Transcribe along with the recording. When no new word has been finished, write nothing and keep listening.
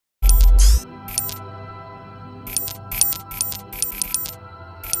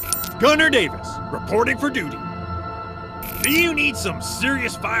Gunner Davis, reporting for duty. Do you need some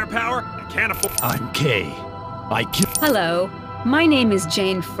serious firepower and can't afford— I'm Kay. Hello, my name is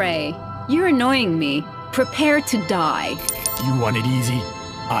Jane Frey. You're annoying me. Prepare to die. You want it easy?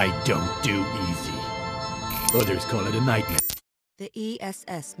 I don't do easy. Others call it a nightmare. The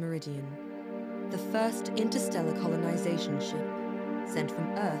ESS Meridian, the first interstellar colonization ship sent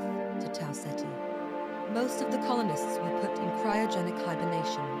from Earth to Tau Ceti. Most of the colonists were put in cryogenic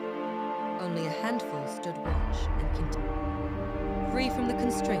hibernation. Only a handful stood watch and continued. Free from the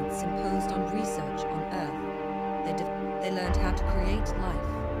constraints imposed on research on Earth, they learned how to create life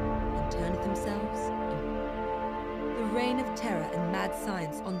and turn it themselves in. The reign of terror and mad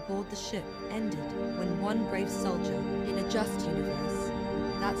science on board the ship ended when one brave soldier in a just universe,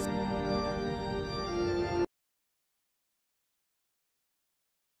 that's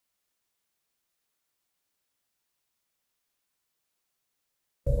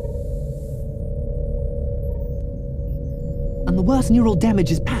And the worst neural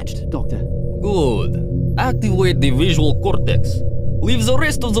damage is patched, Doctor. Good. Activate the visual cortex. Leave the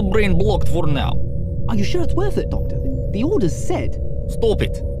rest of the brain blocked for now. Are you sure it's worth it, Doctor? The orders said... Stop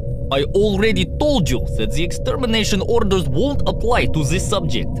it. I already told you that the extermination orders won't apply to this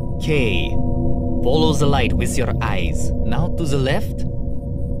subject. K. Follow the light with your eyes. Now to the left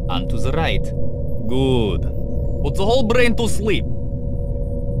and to the right. Good. Put the whole brain to sleep.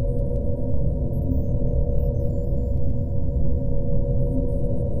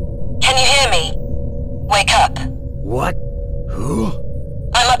 Can you hear me? Wake up. What? Who?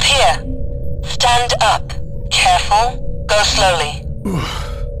 I'm up here. Stand up. Careful. Go slowly.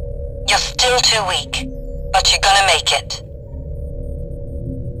 You're still too weak, but you're gonna make it.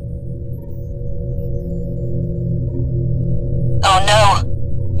 Oh no.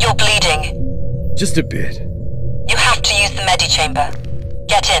 You're bleeding. Just a bit. You have to use the medichamber.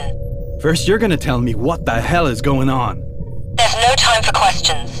 Get in. First, you're gonna tell me what the hell is going on. There's no time for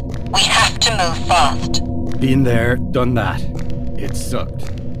questions. We have to move fast. Been there, done that. It sucked.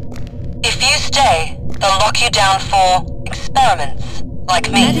 If you stay, they'll lock you down for experiments, like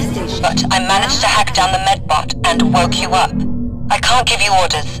me. But I managed to hack down the medbot and woke you up. I can't give you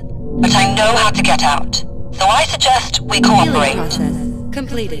orders, but I know how to get out. So I suggest we cooperate. Healing process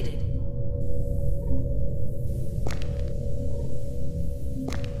completed.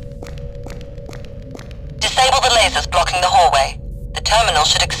 Disable the lasers blocking the hallway. The terminal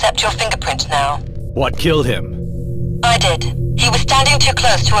should accept your fingerprint now. What killed him? I did. He was standing too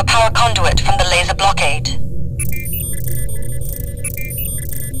close to a power conduit from the laser blockade.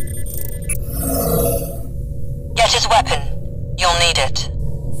 Get his weapon. You'll need it.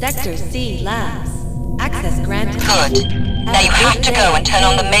 Sector C Labs. Access granted. Good. Now you have to go and turn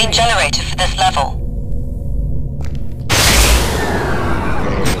on the main generator for this level.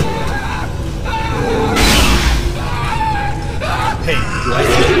 Hey, do I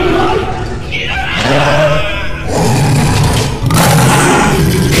see?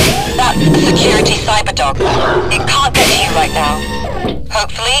 That's the security cyberdog. It can't get to you right now.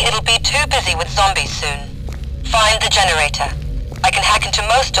 Hopefully, it'll be too busy with zombies soon. Find the generator. I can hack into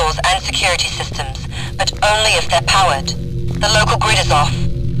most doors and security systems, but only if they're powered. The local grid is off,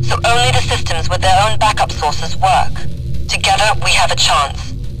 so only the systems with their own backup sources work. Together, we have a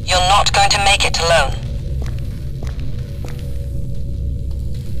chance. You're not going to make it alone.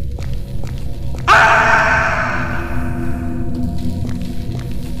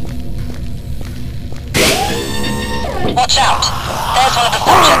 Watch out! There's one of the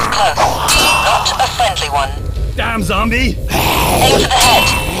subjects close. Not a friendly one. Damn zombie! Aim for the head.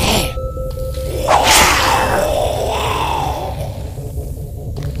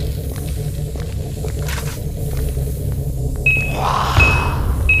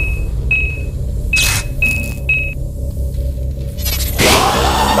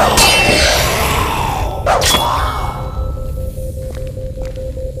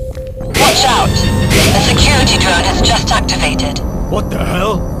 Watch out! The security drone has just activated. What the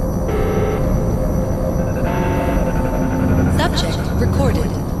hell? Subject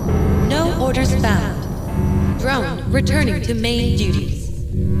recorded. No orders found. Drone returning to main duties.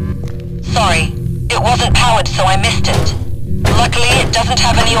 Sorry, it wasn't powered, so I missed it. Luckily, it doesn't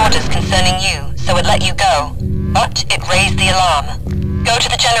have any orders concerning you, so it let you go. But it raised the alarm. Go to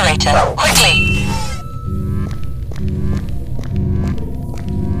the generator, quickly!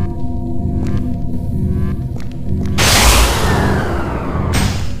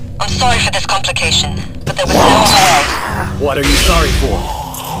 I'm sorry for this complication, but there was no other way. What are you sorry for?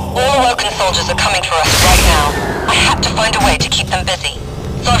 All Awoken soldiers are coming for us right now. I had to find a way to keep them busy.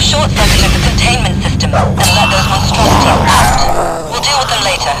 So I've short-circuited the containment system and let those monstrosities out. We'll deal with them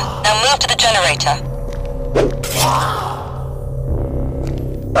later. Now move to the generator.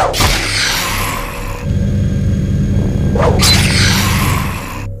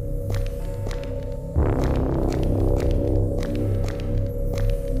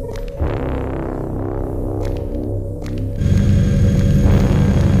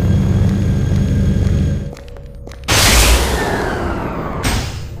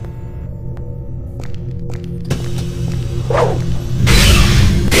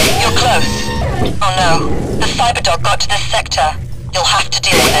 Oh no, the Cyberdog got to this sector. You'll have to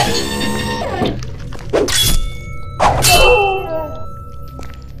deal with it.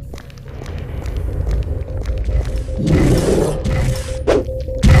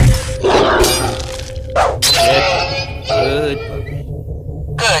 Good.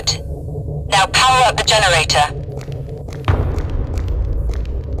 Good. Now power up the generator.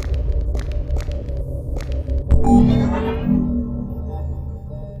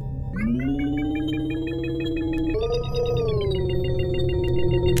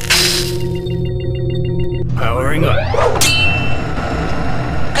 Powering up.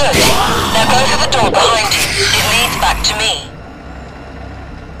 Good. Now go through the door behind you. It leads back to me.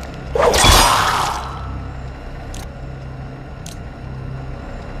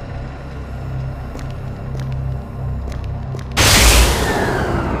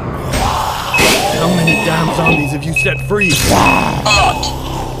 How many damn zombies have you set free? A lot.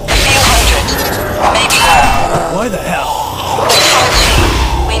 A few hundred. Maybe more. Why the hell?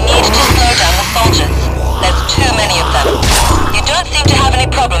 We need to slow down the soldiers. There's too many of them. You don't seem to have any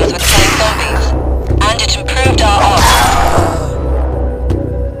problems with killing zombies. And it improved our odds.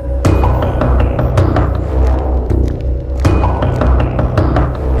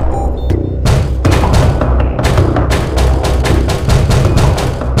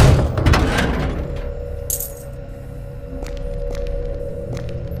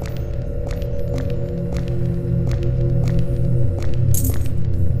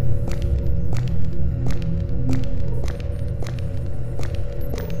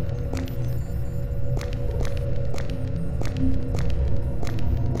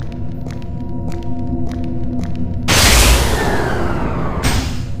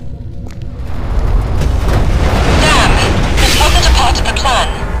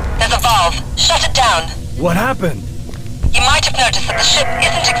 What happened? You might have noticed that the ship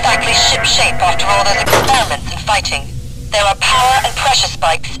isn't exactly ship-shape after all those experiments and fighting. There are power and pressure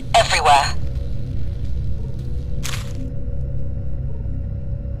spikes everywhere.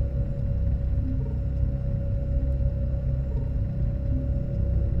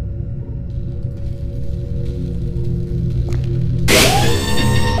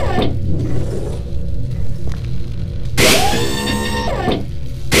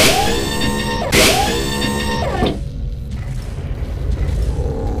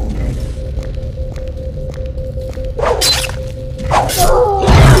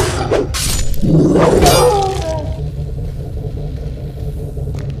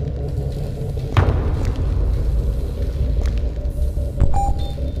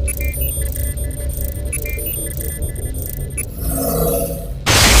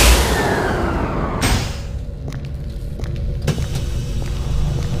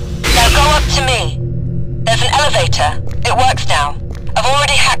 It works now. I've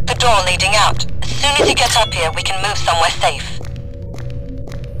already hacked the door leading out. As soon as you get up here, we can move somewhere safe.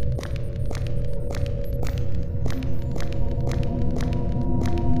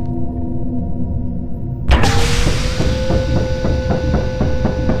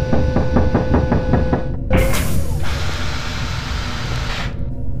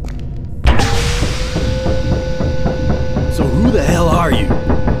 So who the hell are you?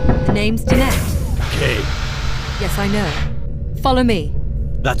 The name's Danette. Okay, Yes, I know. Follow me.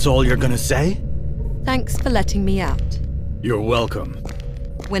 that's all you're gonna say? Thanks for letting me out. You're welcome.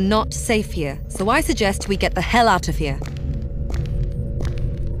 We're not safe here, so I suggest we get the hell out of here.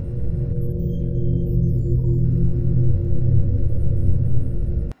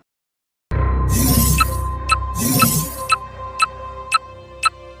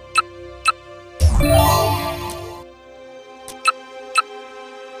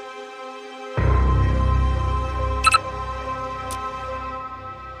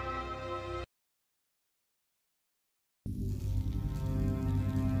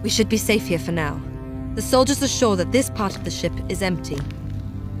 We should be safe here for now. The soldiers are sure that this part of the ship is empty.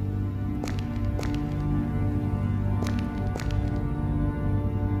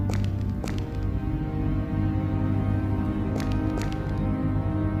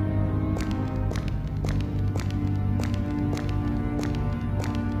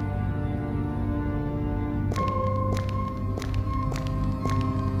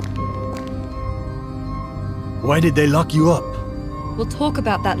 Why did they lock you up? We'll talk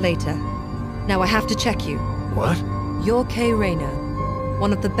about that later. Now I have to check you. What? You're Kay Rayner,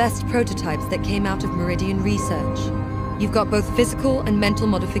 one of the best prototypes that came out of Meridian research. You've got both physical and mental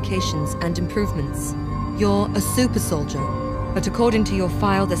modifications and improvements. You're a super soldier, but according to your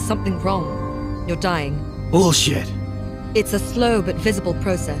file, there's something wrong. You're dying. Bullshit. It's a slow but visible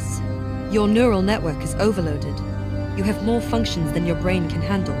process. Your neural network is overloaded. You have more functions than your brain can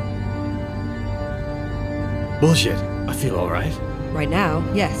handle. Bullshit. I feel alright. Right now,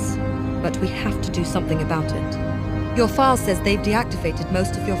 yes. But we have to do something about it. Your file says they've deactivated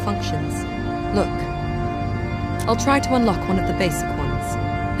most of your functions. Look. I'll try to unlock one of the basic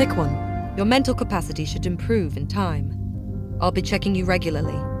ones. Pick one. Your mental capacity should improve in time. I'll be checking you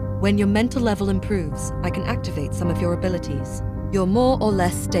regularly. When your mental level improves, I can activate some of your abilities. You're more or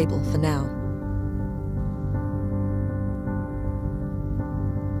less stable for now.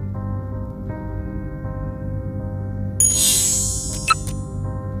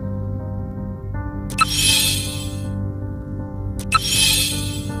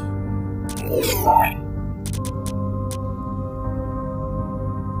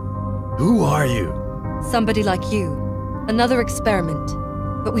 Who are you? Somebody like you. Another experiment.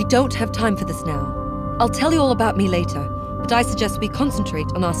 But we don't have time for this now. I'll tell you all about me later, but I suggest we concentrate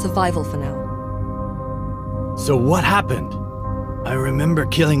on our survival for now. So what happened? I remember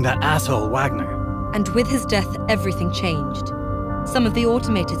killing that asshole Wagner. And with his death, everything changed. Some of the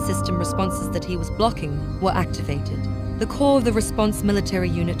automated system responses that he was blocking were activated. The core of the response military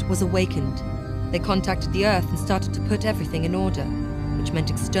unit was awakened. They contacted the Earth and started to put everything in order, which meant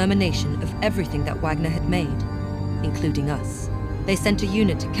extermination of everything that Wagner had made, including us. They sent a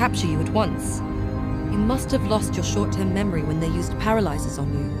unit to capture you at once. You must have lost your short-term memory when they used paralyzers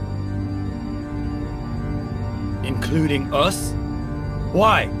on you. Including us?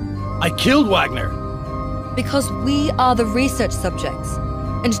 Why? I killed Wagner! Because we are the research subjects,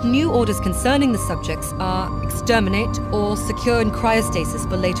 and new orders concerning the subjects are exterminate or secure in cryostasis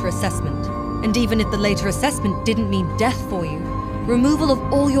for later assessment. And even if the later assessment didn't mean death for you, removal of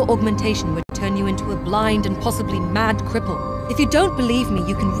all your augmentation would turn you into a blind and possibly mad cripple. If you don't believe me,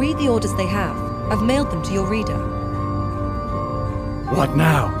 you can read the orders they have. I've mailed them to your reader. What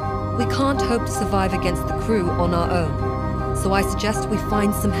now? We can't hope to survive against the crew on our own, so I suggest we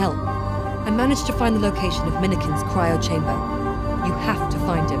find some help. I managed to find the location of Minikin's cryo chamber. You have to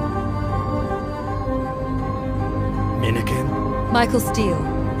find him. Minikin? Michael Steele,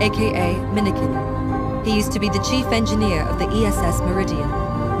 aka Minikin. He used to be the chief engineer of the ESS Meridian.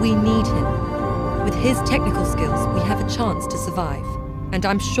 We need him. With his technical skills, we have a chance to survive, and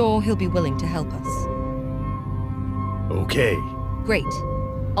I'm sure he'll be willing to help us. Okay. Great.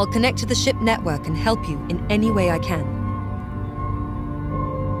 I'll connect to the ship network and help you in any way I can.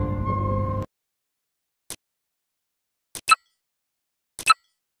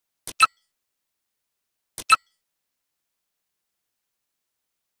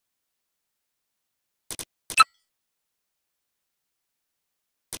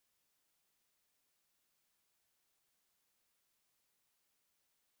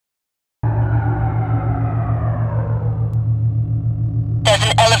 There's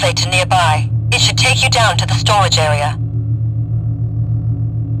an elevator nearby. It should take you down to the storage area.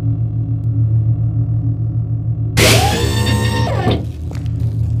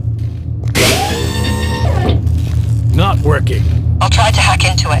 Not working. I'll try to hack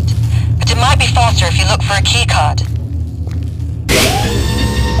into it, but it might be faster if you look for a keycard.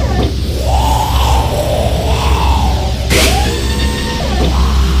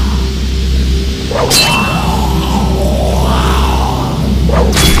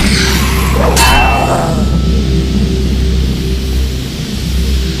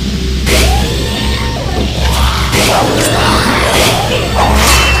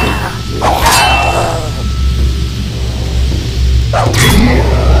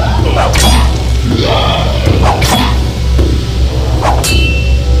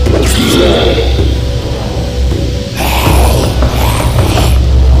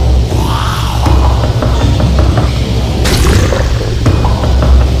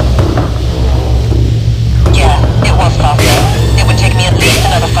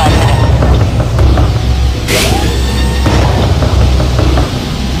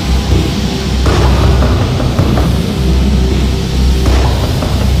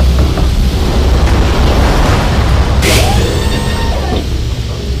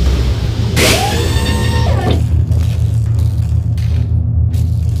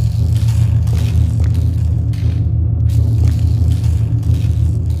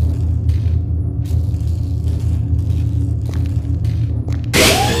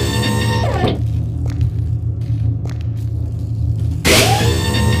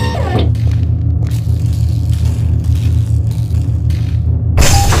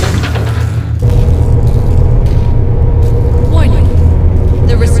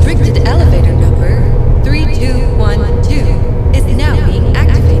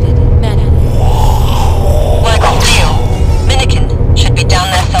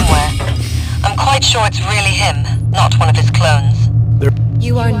 sure it's really him, not one of his clones.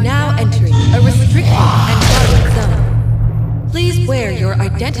 You are now entering a restricted and guarded zone. Please wear your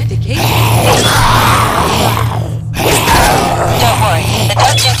identification. Don't worry, there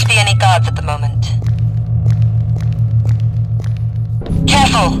don't seem to be any guards at the moment.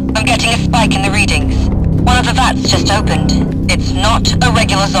 Careful, I'm getting a spike in the readings. One of the vats just opened. It's not a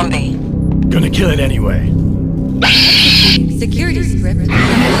regular zombie. Gonna kill it anyway. Security script.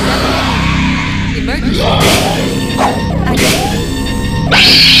 Emergency. Activate.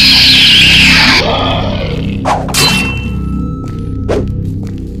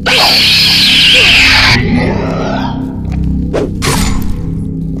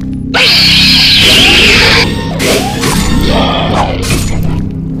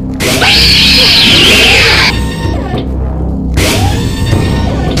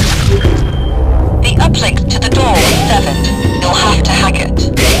 The uplink to the door was severed. You'll have to hack it.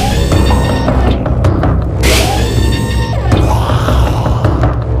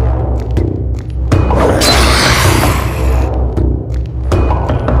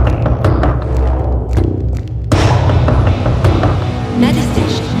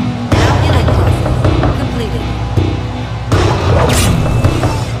 Medistation. Now healing process completed.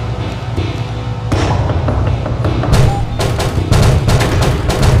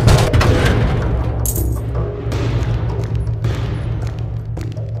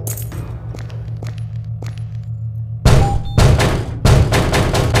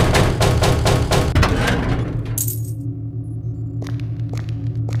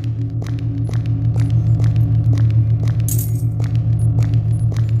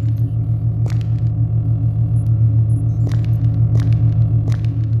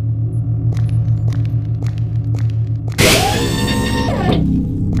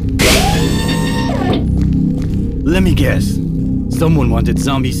 Let me guess. Someone wanted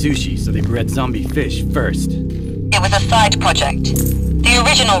zombie sushi, so they bred zombie fish first. It was a side project. The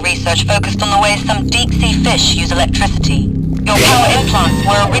original research focused on the way some deep-sea fish use electricity. Your power implants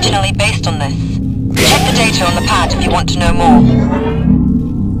were originally based on this. Check the data on the pad if you want to know more.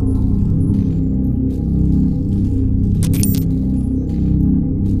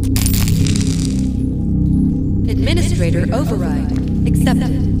 Administrator override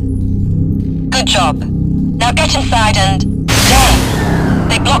accepted. Good job. Now get inside and... Damn!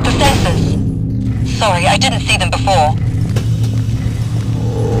 They blocked the sensors. Sorry, I didn't see them before.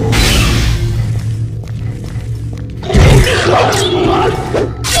 Access denied.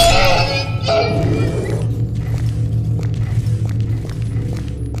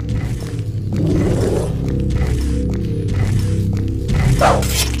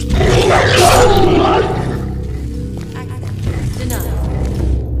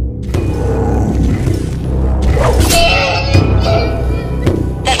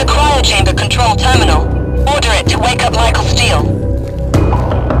 There's a cryo chamber control terminal. Order it to wake up Michael Steele.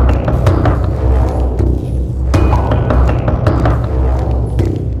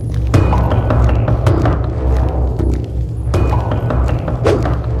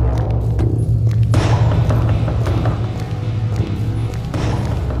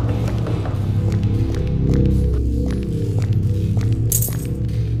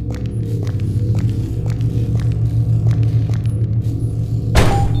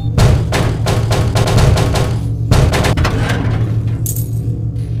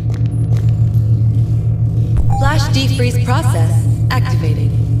 Flash defreeze process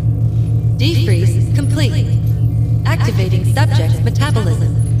activating. Defreeze complete. Activating subject's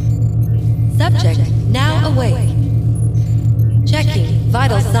metabolism. Subject now awake. Checking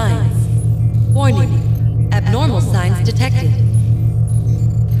vital signs. Warning. Abnormal signs detected.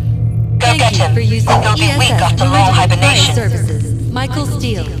 Go get Thank you him. for using He'll be weak ESS after long Meridian Fire hibernation. Services. Michael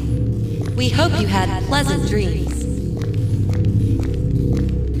Steele. We hope you had pleasant dreams.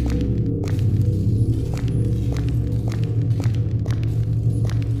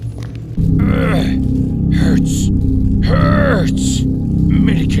 Hurts. Hurts.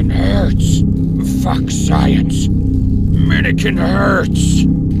 Minikin hurts. Fuck science. Minikin hurts.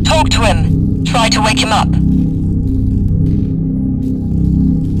 Talk to him. Try to wake him up.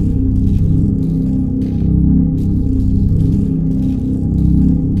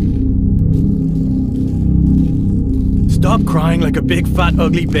 Stop crying like a big fat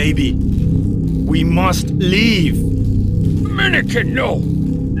ugly baby. We must leave. Minikin, no.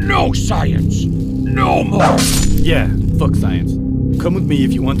 No science. No more. Yeah, fuck science. Come with me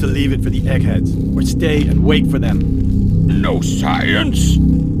if you want to leave it for the eggheads, or stay and wait for them. No science.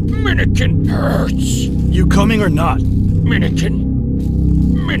 Minikin hurts. You coming or not? Minikin.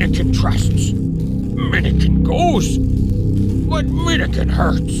 Minikin trusts. Minikin goes. But Minikin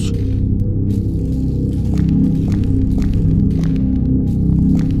hurts.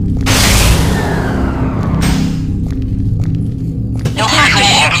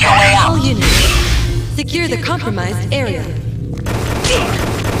 Secure the compromised area.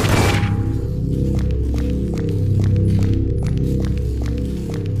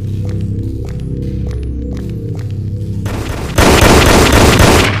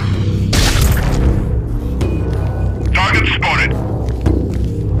 Target spotted.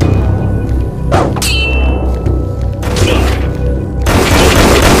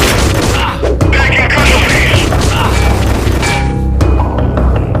 Taking casualties.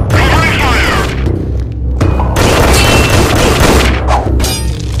 Covering fire.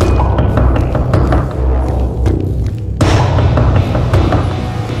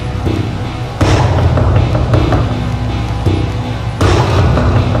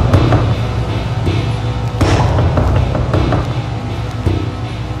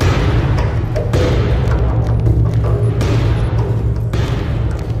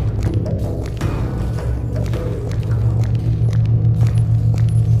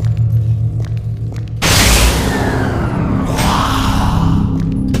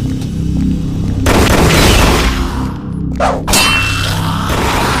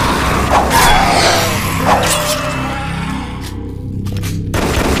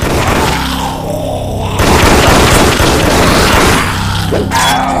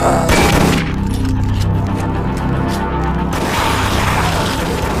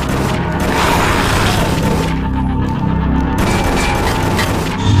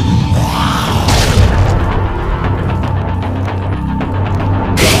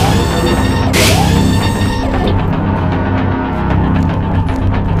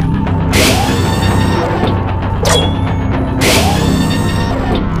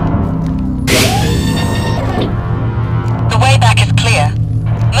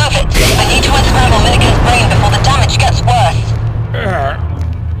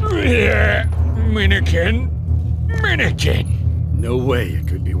 Minikin! No way it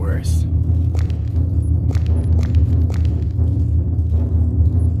could be worse.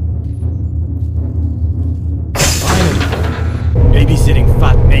 Finally! Babysitting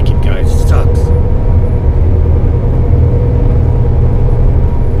fat naked guys sucks.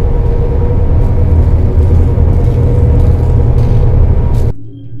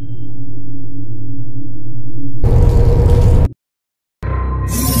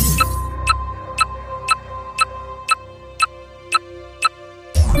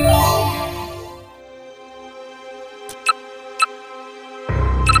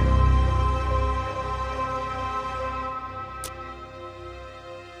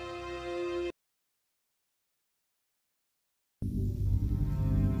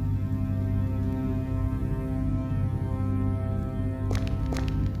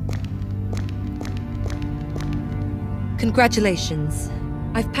 Congratulations.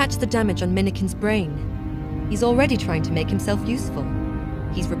 I've patched the damage on Minikin's brain. He's already trying to make himself useful.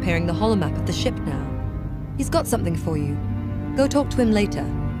 He's repairing the holomap of the ship now. He's got something for you. Go talk to him later.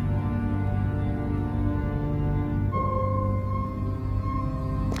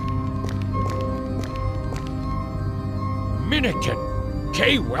 Minikin!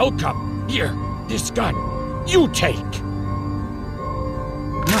 Kay, welcome! Here, this gun. You take!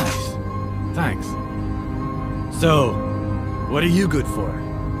 Nice. Thanks. So, what are you good for?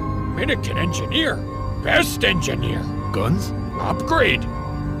 Minikin engineer. Best engineer. Guns? Upgrade.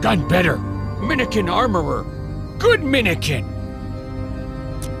 Gun better. Minikin armorer. Good Minikin.